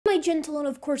gentle and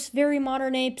of course very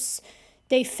modern apes,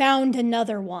 they found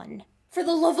another one. For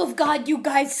the love of God, you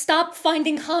guys, stop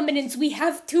finding hominins. We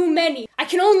have too many. I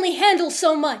can only handle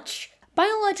so much.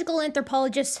 Biological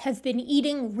anthropologists have been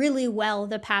eating really well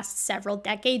the past several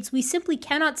decades. We simply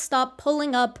cannot stop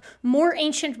pulling up more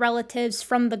ancient relatives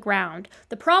from the ground.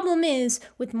 The problem is,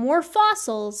 with more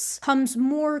fossils comes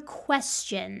more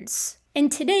questions. And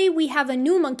today we have a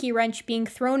new monkey wrench being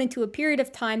thrown into a period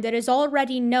of time that is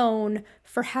already known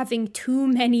for having too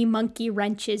many monkey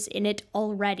wrenches in it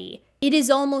already. It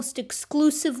is almost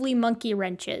exclusively monkey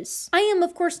wrenches. I am,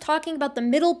 of course, talking about the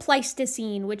Middle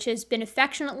Pleistocene, which has been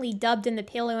affectionately dubbed in the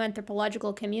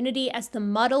paleoanthropological community as the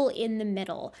muddle in the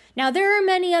middle. Now, there are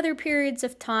many other periods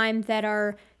of time that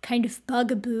are kind of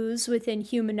bugaboos within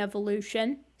human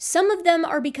evolution. Some of them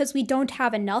are because we don't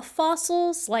have enough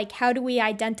fossils, like how do we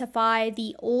identify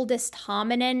the oldest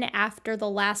hominin after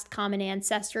the last common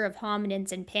ancestor of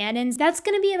hominins and pannins? That's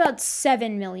going to be about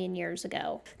 7 million years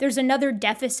ago. There's another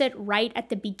deficit right at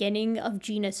the beginning of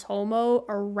genus Homo,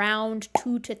 around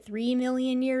 2 to 3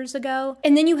 million years ago.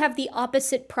 And then you have the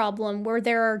opposite problem where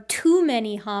there are too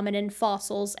many hominin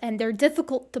fossils and they're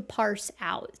difficult to parse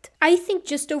out. I think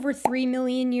just over 3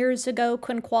 million years ago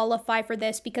can qualify for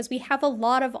this because we have a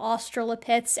lot of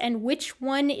Australopiths, and which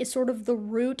one is sort of the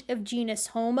root of genus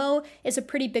Homo is a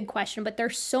pretty big question, but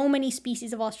there's so many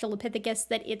species of Australopithecus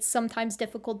that it's sometimes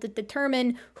difficult to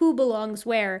determine who belongs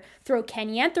where. Throw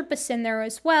Kenyanthropus in there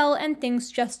as well, and things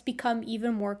just become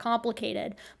even more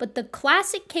complicated. But the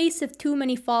classic case of too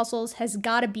many fossils has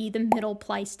gotta be the Middle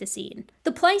Pleistocene.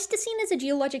 The Pleistocene as a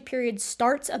geologic period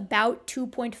starts about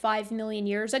 2.5 million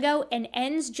years ago and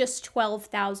ends just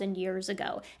 12,000 years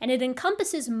ago, and it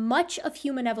encompasses much of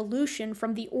human evolution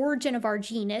from the origin of our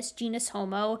genus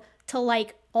Homo, to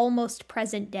like almost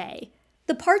present day.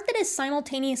 The part that is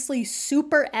simultaneously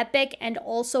super epic and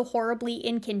also horribly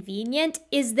inconvenient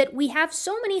is that we have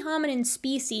so many hominin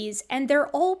species and they're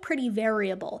all pretty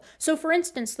variable. So for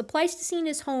instance, the Pleistocene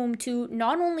is home to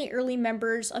not only early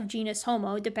members of genus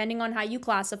Homo, depending on how you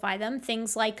classify them,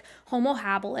 things like Homo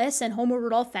habilis and Homo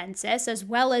rudolfensis, as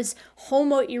well as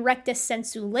Homo erectus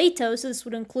sensulatus. So this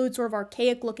would include sort of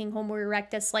archaic looking Homo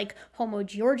erectus like Homo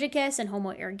georgicus and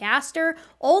Homo ergaster,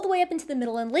 all the way up into the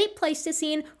middle and late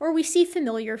Pleistocene, where we see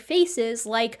familiar faces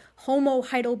like Homo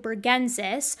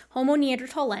heidelbergensis, Homo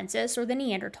neanderthalensis, or the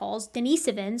Neanderthals,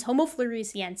 Denisovans, Homo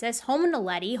floresiensis, Homo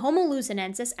naledi, Homo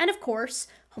luzonensis, and of course,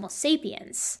 Homo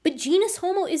sapiens. But genus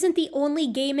Homo isn't the only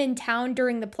game in town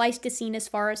during the Pleistocene as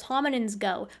far as hominins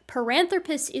go.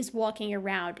 Paranthropus is walking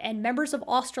around, and members of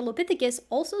Australopithecus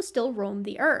also still roam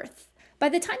the earth. By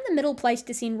the time the Middle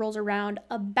Pleistocene rolls around,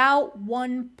 about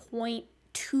 1.2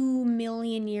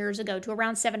 million years ago to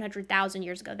around 700,000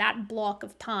 years ago, that block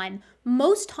of time,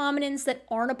 most hominins that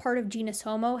aren't a part of genus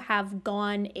Homo have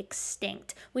gone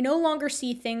extinct. We no longer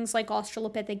see things like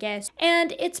Australopithecus,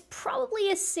 and it's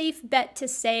probably a safe bet to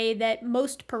say that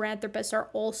most Paranthropus are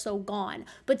also gone.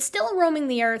 But still roaming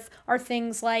the earth are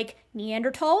things like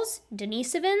Neanderthals,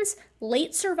 Denisovans,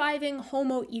 late surviving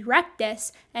Homo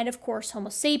erectus, and of course Homo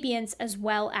sapiens, as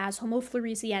well as Homo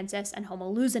floresiensis and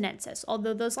Homo luzonensis,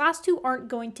 although those last two aren't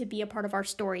going to be a part of our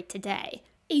story today.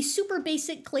 A super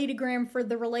basic cladogram for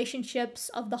the relationships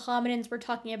of the hominins we're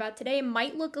talking about today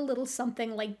might look a little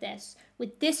something like this,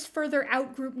 with this further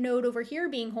outgroup node over here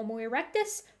being Homo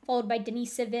erectus, followed by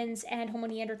Denisovans and Homo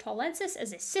neanderthalensis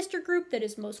as a sister group that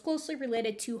is most closely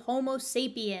related to Homo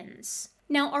sapiens.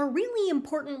 Now, our really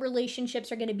important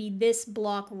relationships are going to be this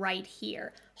block right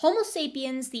here. Homo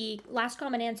sapiens, the last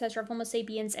common ancestor of Homo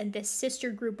sapiens, and this sister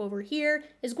group over here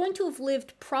is going to have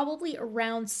lived probably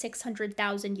around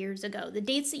 600,000 years ago. The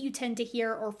dates that you tend to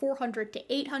hear are 400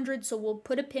 to 800, so we'll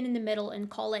put a pin in the middle and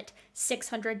call it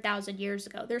 600,000 years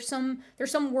ago. There's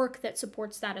some work that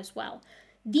supports that as well.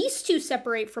 These two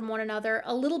separate from one another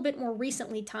a little bit more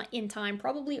recently in time,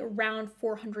 probably around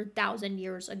 400,000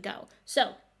 years ago.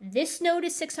 So this node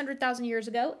is 600,000 years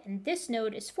ago, and this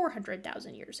node is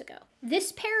 400,000 years ago.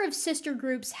 This pair of sister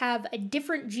groups have a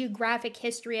different geographic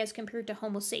history as compared to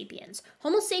Homo sapiens.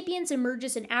 Homo sapiens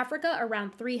emerges in Africa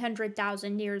around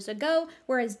 300,000 years ago,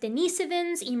 whereas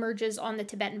Denisovans emerges on the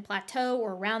Tibetan Plateau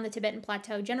or around the Tibetan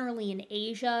Plateau, generally in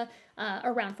Asia,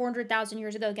 around 400,000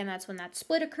 years ago. Again, that's when that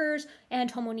split occurs.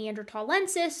 And Homo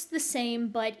neanderthalensis, the same,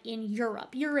 but in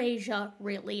Europe, Eurasia,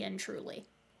 really and truly.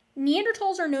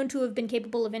 Neanderthals are known to have been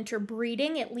capable of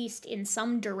interbreeding, at least in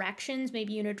some directions,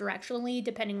 maybe unidirectionally,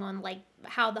 depending on like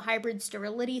how the hybrid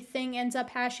sterility thing ends up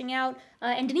hashing out.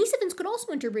 And Denisovans could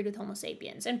also interbreed with Homo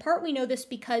sapiens. In part, we know this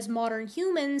because modern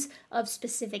humans of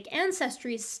specific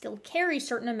ancestries still carry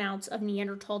certain amounts of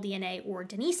Neanderthal DNA or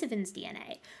Denisovans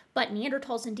DNA. But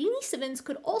Neanderthals and Denisovans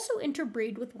could also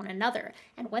interbreed with one another.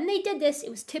 And when they did this, it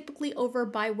was typically over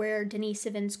by where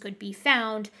Denisovans could be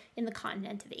found in the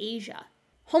continent of Asia.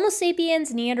 Homo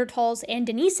sapiens, Neanderthals, and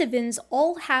Denisovans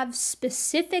all have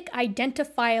specific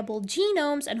identifiable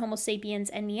genomes, and Homo sapiens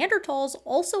and Neanderthals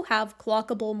also have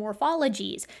clockable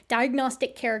morphologies,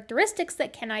 diagnostic characteristics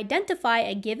that can identify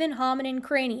a given hominin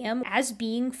cranium as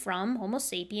being from Homo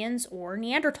sapiens or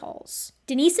Neanderthals.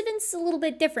 Denisovans is a little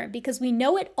bit different because we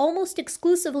know it almost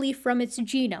exclusively from its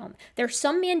genome. There's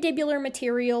some mandibular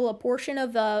material, a portion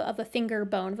of a finger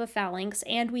bone, of a phalanx,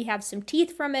 and we have some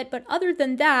teeth from it, but other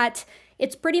than that,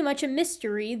 it's pretty much a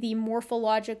mystery, the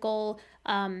morphological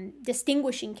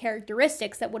distinguishing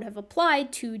characteristics that would have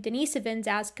applied to Denisovans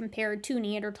as compared to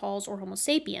Neanderthals or Homo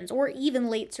sapiens, or even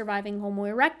late surviving Homo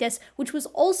erectus, which was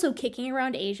also kicking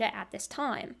around Asia at this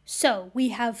time. So we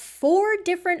have 4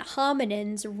 different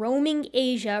hominins roaming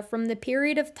Asia from the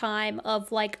period of time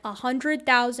of like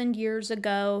 100,000 years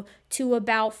ago to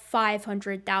about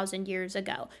 500,000 years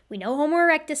ago. We know Homo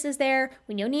erectus is there,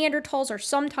 we know Neanderthals are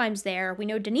sometimes there, we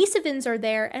know Denisovans are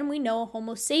there, and we know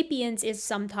Homo sapiens is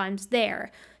sometimes there.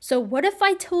 So what if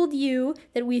I told you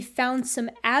that we found some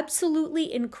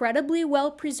absolutely incredibly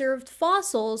well-preserved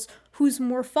fossils whose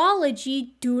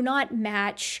morphology do not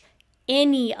match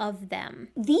any of them?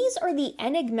 These are the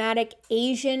enigmatic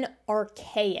Asian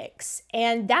archaics,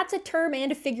 and that's a term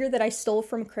and a figure that I stole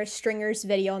from Chris Stringer's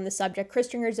video on the subject. Chris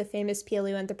Stringer is a famous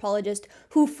paleoanthropologist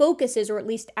who focuses, or at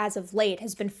least as of late,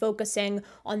 has been focusing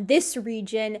on this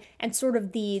region and sort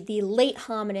of the late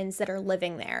hominins that are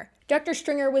living there. Dr.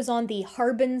 Stringer was on the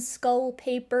Harbin skull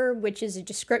paper, which is a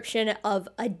description of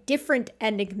a different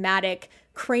enigmatic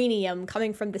cranium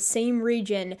coming from the same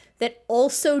region that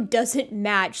also doesn't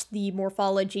match the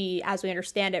morphology as we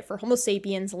understand it for Homo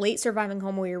sapiens, late surviving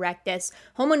Homo erectus,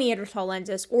 Homo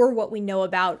neanderthalensis, or what we know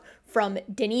about from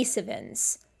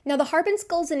Denisovans. Now, the Harbin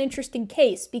skull is an interesting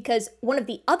case because one of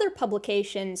the other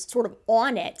publications sort of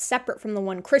on it, separate from the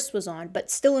one Chris was on,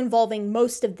 but still involving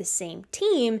most of the same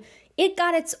team, it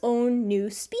got its own new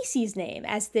species name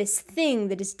as this thing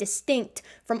that is distinct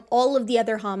from all of the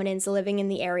other hominins living in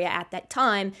the area at that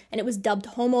time, and it was dubbed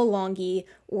Homo longi,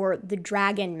 or the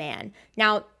Dragon Man.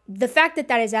 Now, the fact that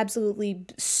that is absolutely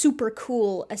super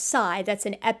cool aside, that's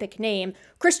an epic name,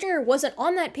 Chris Stringer wasn't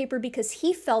on that paper because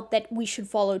he felt that we should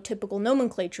follow typical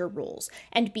nomenclature rules.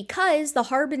 And because the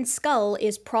Harbin skull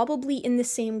is probably in the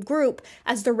same group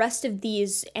as the rest of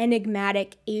these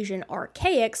enigmatic Asian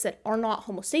archaics that are not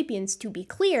Homo sapiens, to be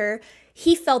clear,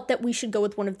 he felt that we should go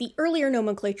with one of the earlier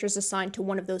nomenclatures assigned to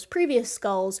one of those previous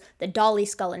skulls, the Dolly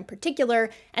skull in particular,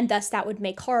 and thus that would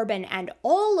make Harbin and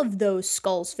all of those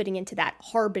skulls fitting into that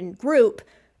Harbin group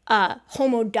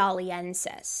Homo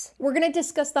dolliensis. We're going to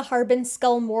discuss the Harbin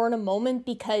skull more in a moment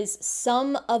because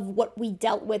some of what we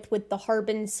dealt with the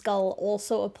Harbin skull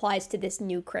also applies to this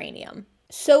new cranium.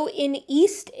 So in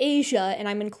East Asia, and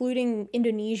I'm including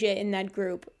Indonesia in that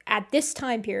group, at this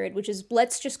time period, which is,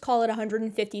 let's just call it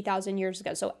 150,000 years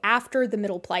ago, so after the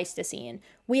Middle Pleistocene,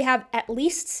 we have at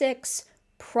least 6,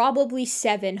 probably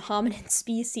 7 hominin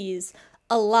species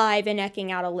alive and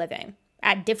eking out a living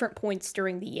at different points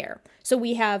during the year. So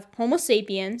we have Homo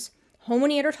sapiens, Homo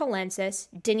neanderthalensis,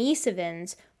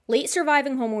 Denisovans, late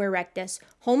surviving Homo erectus,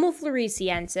 Homo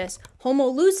floresiensis, Homo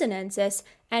luzonensis,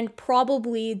 and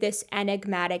probably this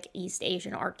enigmatic East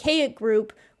Asian archaic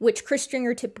group, which Chris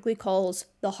Stringer typically calls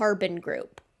the Harbin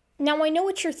group. Now, I know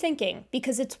what you're thinking,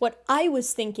 because it's what I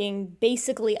was thinking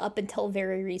basically up until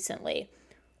very recently.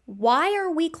 Why are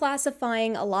we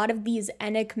classifying a lot of these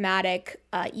enigmatic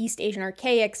East Asian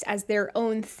archaics as their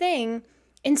own thing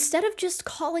instead of just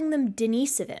calling them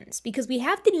Denisovans? Because we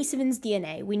have Denisovans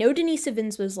DNA, we know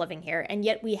Denisovans was living here, and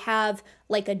yet we have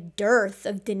like a dearth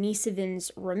of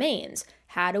Denisovans remains.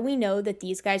 How do we know that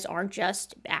these guys aren't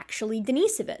just actually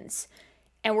Denisovans?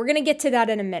 And we're going to get to that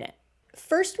in a minute.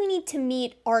 First, we need to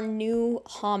meet our new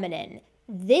hominin.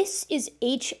 This is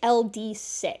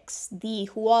HLD6, the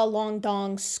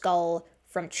Hualongdong skull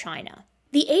from China.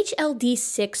 The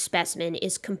HLD6 specimen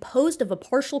is composed of a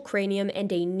partial cranium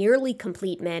and a nearly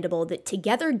complete mandible that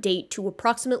together date to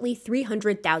approximately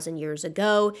 300,000 years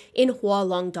ago in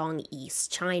Hualongdong,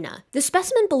 East China. The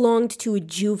specimen belonged to a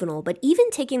juvenile, but even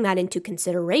taking that into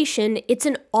consideration, it's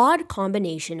an odd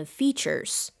combination of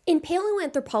features. In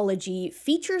paleoanthropology,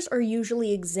 features are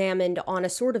usually examined on a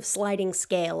sort of sliding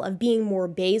scale of being more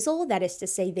basal, that is to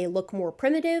say they look more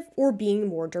primitive, or being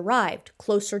more derived,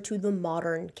 closer to the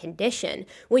modern condition.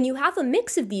 When you have a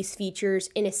mix of these features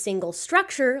in a single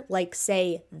structure, like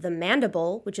say the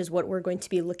mandible, which is what we're going to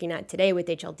be looking at today with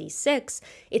HLD6,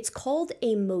 it's called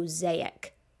a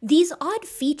mosaic. These odd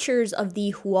features of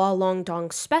the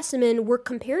Hualongdong specimen were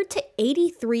compared to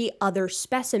 83 other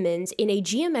specimens in a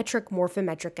geometric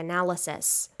morphometric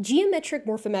analysis. Geometric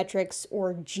morphometrics,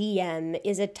 or GM,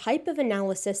 is a type of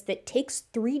analysis that takes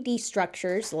 3D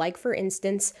structures, like for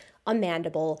instance, a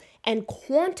mandible, and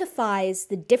quantifies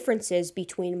the differences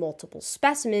between multiple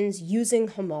specimens using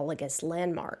homologous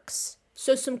landmarks.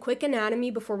 So some quick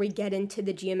anatomy before we get into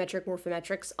the geometric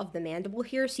morphometrics of the mandible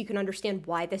here so you can understand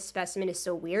why this specimen is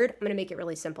so weird. I'm going to make it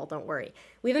really simple, don't worry.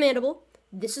 We have a mandible.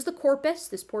 This is the corpus,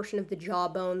 this portion of the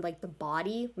jawbone, like the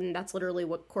body, and that's literally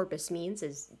what corpus means,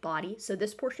 is body. So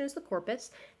this portion is the corpus.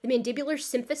 The mandibular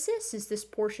symphysis is this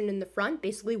portion in the front,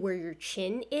 basically where your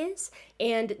chin is,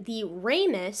 and the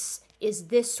ramus is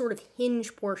this sort of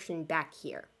hinge portion back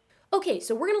here. Okay,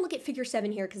 so we're going to look at figure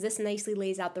 7 here because this nicely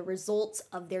lays out the results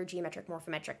of their geometric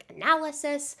morphometric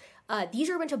analysis. These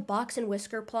are a bunch of box and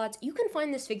whisker plots. You can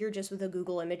find this figure just with a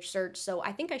Google image search, so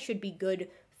I think I should be good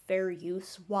fair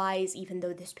use wise, even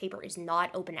though this paper is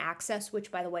not open access, which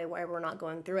by the way, why we're not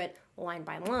going through it line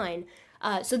by line.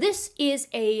 So this is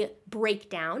a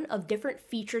breakdown of different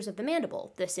features of the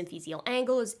mandible. The symphysial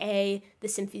angle is A, the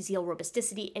symphysial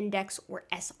robusticity index, or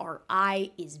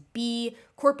SRI, is B,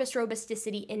 corpus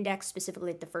robusticity index, specifically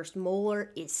at the first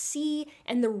molar, is C,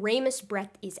 and the ramus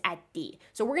breadth is at D.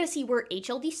 So we're going to see where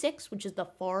HLD6, which is the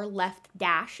far left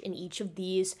dash in each of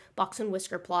these box and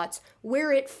whisker plots,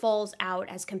 where it falls out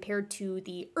as compared to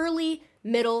the early,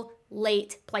 middle,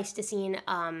 late Pleistocene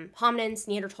hominins,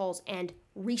 Neanderthals, and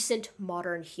recent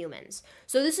modern humans.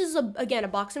 So this is, again, a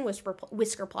box and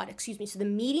whisker plot, So the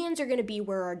medians are going to be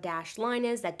where our dashed line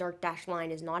is. That dark dashed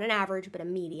line is not an average, but a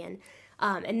median.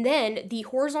 And then the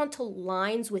horizontal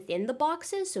lines within the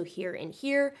boxes, so here and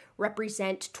here,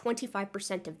 represent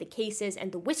 25% of the cases,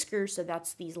 and the whiskers, so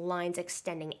that's these lines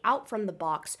extending out from the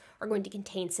box, are going to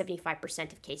contain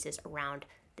 75% of cases around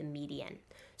the median.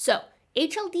 So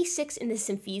HLD6 in the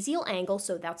symphysial angle,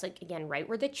 so that's like, again, right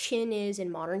where the chin is in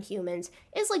modern humans,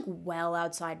 is like well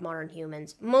outside modern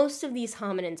humans. Most of these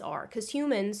hominins are, because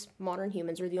humans, modern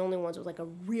humans, are the only ones with like a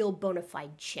real bona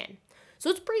fide chin. So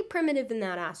it's pretty primitive in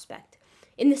that aspect.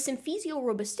 In the symphysial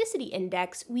robusticity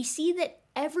index, we see that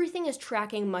everything is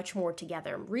tracking much more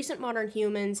together. Recent modern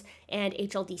humans and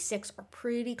HLD6 are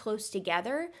pretty close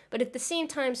together, but at the same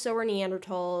time, so are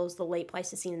Neanderthals, the late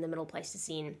Pleistocene and the middle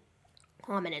Pleistocene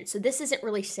hominin. So this isn't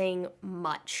really saying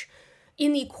much.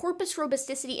 In the corpus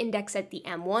robusticity index at the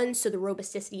M1, so the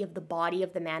robusticity of the body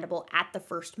of the mandible at the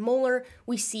first molar,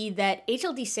 we see that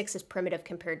HLD6 is primitive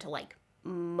compared to like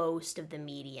most of the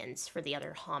medians for the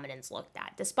other hominins looked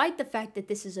at, despite the fact that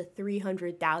this is a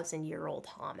 300,000-year-old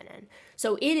hominin.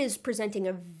 So it is presenting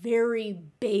a very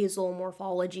basal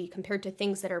morphology compared to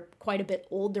things that are quite a bit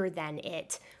older than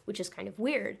it, which is kind of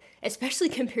weird, especially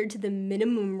compared to the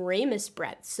minimum ramus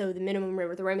breadth. So the minimum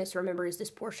ramus, remember, is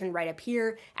this portion right up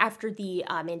here after the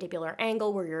mandibular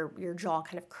angle where your jaw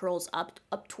kind of curls up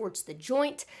towards the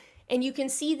joint. And you can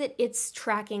see that it's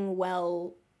tracking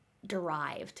well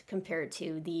derived compared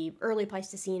to the early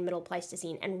Pleistocene, middle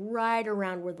Pleistocene, and right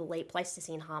around where the late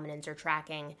Pleistocene hominins are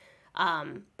tracking,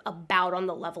 about on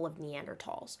the level of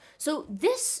Neanderthals. So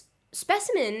this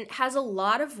specimen has a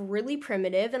lot of really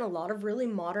primitive and a lot of really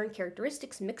modern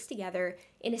characteristics mixed together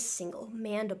in a single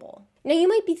mandible. Now you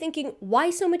might be thinking, why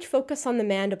so much focus on the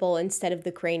mandible instead of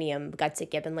the cranium,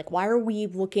 Gutsick-Gibbon? Like, why are we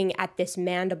looking at this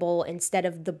mandible instead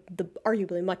of the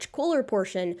arguably much cooler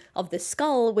portion of the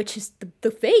skull, which is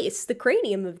the face, the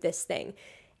cranium of this thing?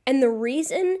 And the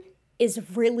reason is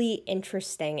really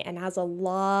interesting and has a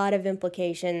lot of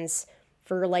implications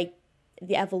for like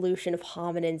the evolution of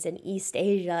hominins in East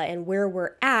Asia and where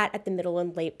we're at the middle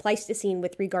and late Pleistocene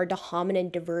with regard to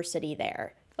hominin diversity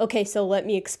there. Okay, so let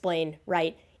me explain,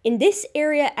 right? In this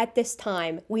area at this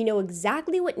time, we know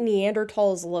exactly what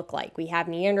Neanderthals look like. We have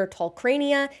Neanderthal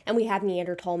crania and we have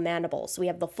Neanderthal mandibles. So we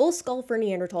have the full skull for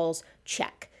Neanderthals,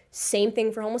 check. Same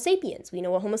thing for Homo sapiens. We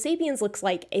know what Homo sapiens looks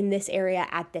like in this area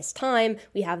at this time.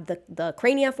 We have the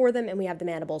crania for them and we have the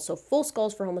mandibles. So full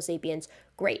skulls for Homo sapiens,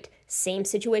 great. Same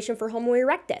situation for Homo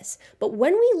erectus. But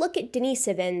when we look at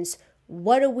Denisovans,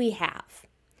 what do we have?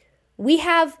 We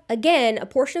have, again, a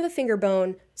portion of a finger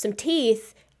bone, some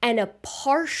teeth, and a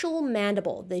partial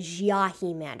mandible, the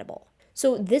Jiahi mandible.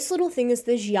 So this little thing is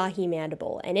the Jiahi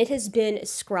mandible, and it has been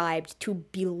ascribed to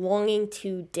belonging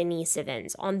to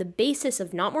Denisovans on the basis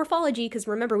of not morphology, because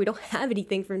remember, we don't have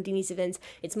anything from Denisovans.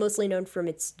 It's mostly known from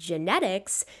its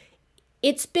genetics.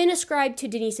 It's been ascribed to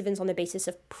Denisovans on the basis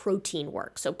of protein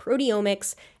work. So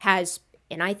proteomics has,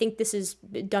 and I think this has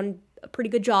done a pretty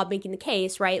good job making the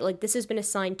case, right? Like this has been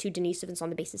assigned to Denisovans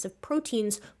on the basis of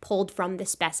proteins pulled from the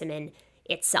specimen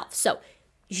itself. So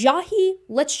Jiahi,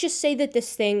 let's just say that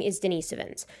this thing is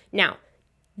Denisovans. Now,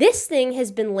 this thing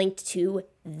has been linked to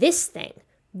this thing,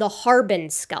 the Harbin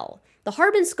skull. The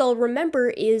Harbin skull,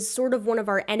 remember, is sort of one of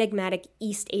our enigmatic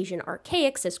East Asian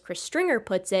archaics, as Chris Stringer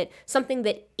puts it, something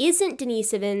that isn't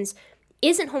Denisovans,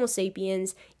 isn't Homo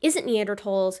sapiens, isn't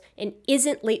Neanderthals, and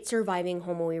isn't late surviving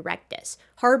Homo erectus.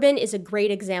 Harbin is a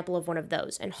great example of one of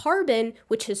those. And Harbin,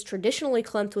 which has traditionally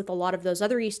clumped with a lot of those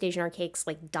other East Asian archaics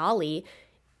like Dali,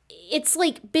 it's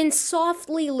like been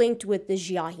softly linked with the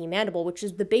Jiahi mandible, which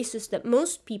is the basis that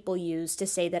most people use to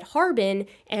say that Harbin,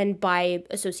 and by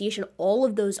association all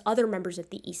of those other members of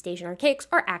the East Asian archaics,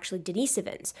 are actually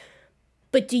Denisovans.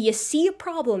 But do you see a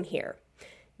problem here?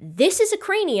 This is a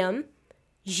cranium,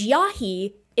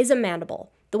 Jiahi is a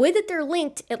mandible. The way that they're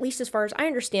linked, at least as far as I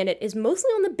understand it, is mostly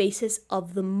on the basis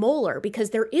of the molar, because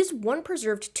there is one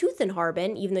preserved tooth in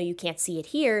Harbin, even though you can't see it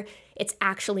here, it's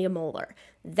actually a molar.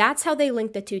 That's how they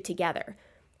link the two together.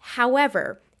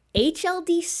 However,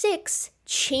 HLD6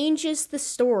 changes the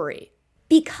story,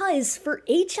 because for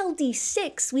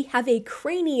HLD6, we have a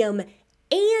cranium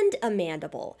and a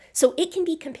mandible, so it can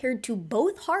be compared to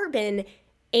both Harbin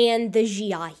and the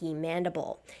Jiahi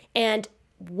mandible. And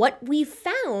what we've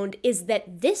found is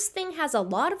that this thing has a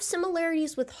lot of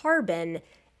similarities with Harbin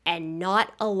and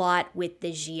not a lot with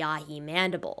the Jiahi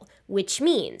mandible, which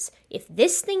means if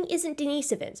this thing isn't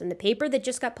Denisovans, and the paper that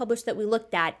just got published that we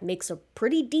looked at makes a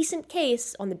pretty decent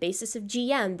case on the basis of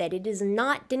GM that it is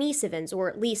not Denisovans, or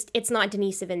at least it's not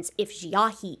Denisovans if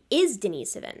Jiahi is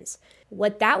Denisovans.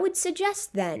 What that would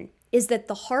suggest then is that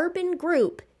the Harbin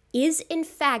group is in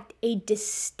fact a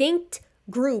distinct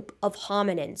group of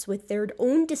hominins with their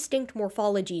own distinct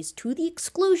morphologies to the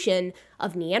exclusion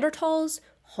of Neanderthals,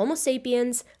 Homo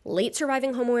sapiens, late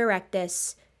surviving Homo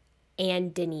erectus,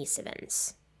 and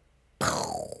Denisovans.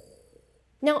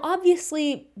 Now,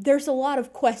 obviously, there's a lot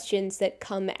of questions that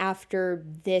come after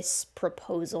this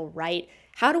proposal, right?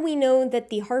 How do we know that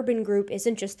the Harbin group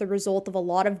isn't just the result of a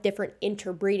lot of different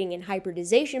interbreeding and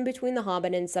hybridization between the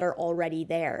hominins that are already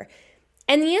there?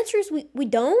 And the answer is we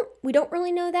don't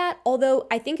really know that, although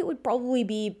I think it would probably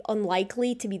be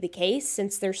unlikely to be the case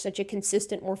since there's such a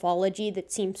consistent morphology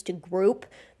that seems to group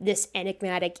this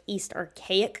enigmatic East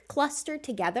Archaic cluster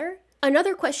together.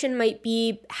 Another question might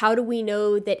be, how do we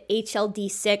know that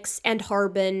HLD6 and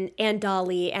Harbin and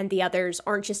Dali and the others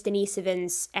aren't just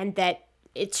Denisovans and that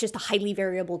it's just a highly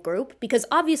variable group? Because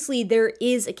obviously there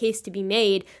is a case to be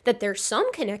made that there's some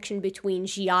connection between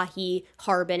Jiahi,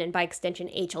 Harbin, and by extension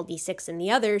HLD6 and the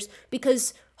others,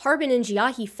 because Harbin and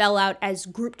Jiahi fell out as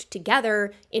grouped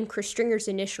together in Chris Stringer's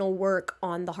initial work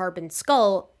on the Harbin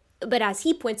skull. But as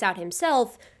he points out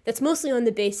himself, that's mostly on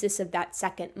the basis of that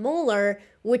second molar,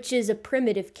 which is a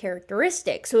primitive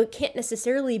characteristic, so it can't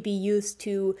necessarily be used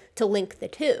to link the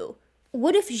two.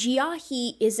 What if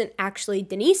Jiahi isn't actually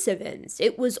Denisovans?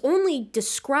 It was only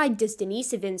described as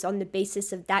Denisovans on the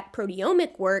basis of that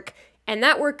proteomic work, and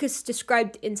that work is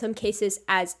described in some cases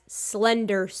as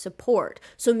slender support.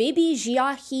 So maybe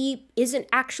Jiahi isn't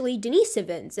actually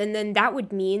Denisovans, and then that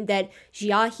would mean that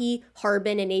Jiahi,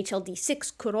 Harbin, and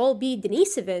HLD6 could all be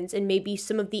Denisovans, and maybe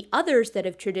some of the others that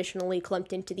have traditionally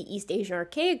clumped into the East Asian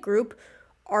Archaic group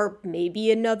are maybe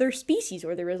another species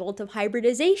or the result of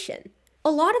hybridization. A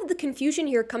lot of the confusion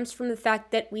here comes from the fact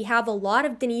that we have a lot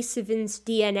of Denisovans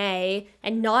DNA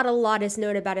and not a lot is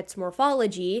known about its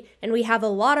morphology, and we have a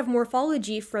lot of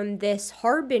morphology from this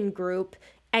Harbin group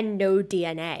and no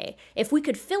DNA. If we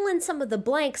could fill in some of the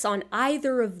blanks on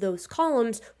either of those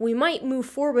columns, we might move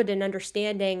forward in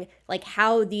understanding like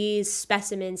how these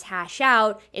specimens hash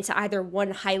out into either one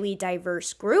highly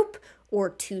diverse group or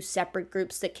two separate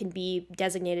groups that can be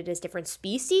designated as different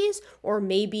species, or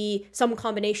maybe some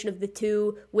combination of the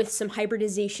two with some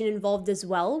hybridization involved as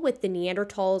well with the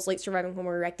Neanderthals, late surviving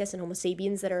Homo erectus, and Homo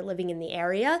sapiens that are living in the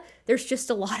area. There's just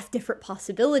a lot of different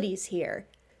possibilities here.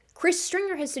 Chris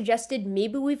Stringer has suggested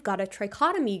maybe we've got a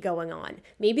trichotomy going on.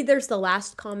 Maybe there's the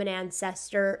last common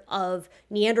ancestor of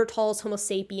Neanderthals, Homo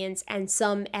sapiens, and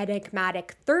some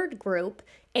enigmatic third group,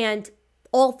 and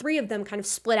all three of them kind of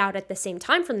split out at the same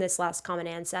time from this last common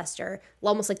ancestor,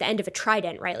 almost like the end of a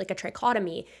trident, right? Like a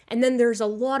trichotomy. And then there's a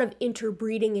lot of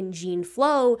interbreeding and gene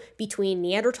flow between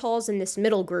Neanderthals in this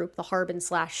middle group, the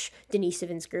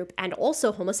Harbin/Denisovans group, and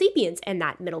also Homo sapiens in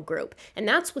that middle group. And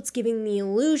that's what's giving the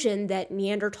illusion that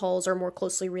Neanderthals are more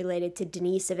closely related to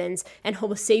Denisovans and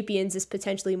Homo sapiens is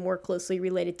potentially more closely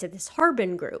related to this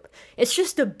Harbin group. It's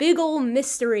just a big old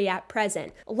mystery at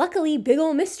present. Luckily, big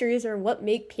old mysteries are what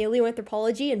make paleoanthropology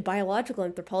and biological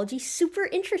anthropology super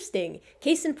interesting.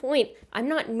 Case in point, I'm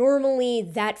not normally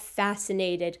that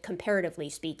fascinated, comparatively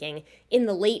speaking, in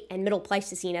the late and middle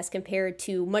Pleistocene as compared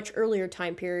to much earlier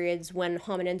time periods when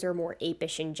hominins are more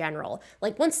apish in general.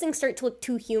 Like, once things start to look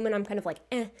too human, I'm kind of like,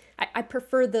 I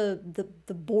prefer the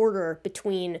border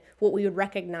between what we would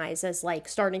recognize as like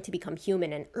starting to become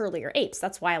human and earlier apes.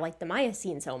 That's why I like the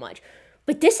Miocene so much.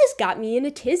 But this has got me in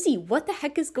a tizzy. What the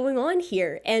heck is going on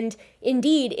here? And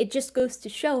indeed, it just goes to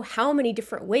show how many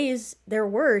different ways there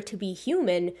were to be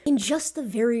human in just the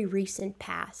very recent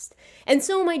past. And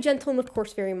so, my gentle and of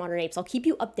course very modern apes, I'll keep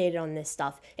you updated on this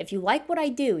stuff. If you like what I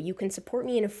do, you can support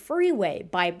me in a free way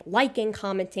by liking,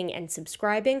 commenting, and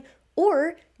subscribing,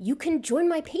 or you can join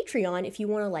my Patreon if you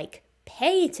want to like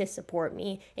pay to support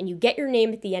me, and you get your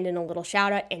name at the end in a little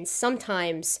shout out, and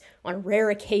sometimes, on rare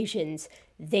occasions,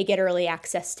 they get early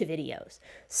access to videos.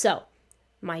 So,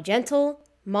 my gentle,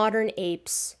 modern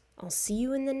apes, I'll see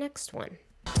you in the next one.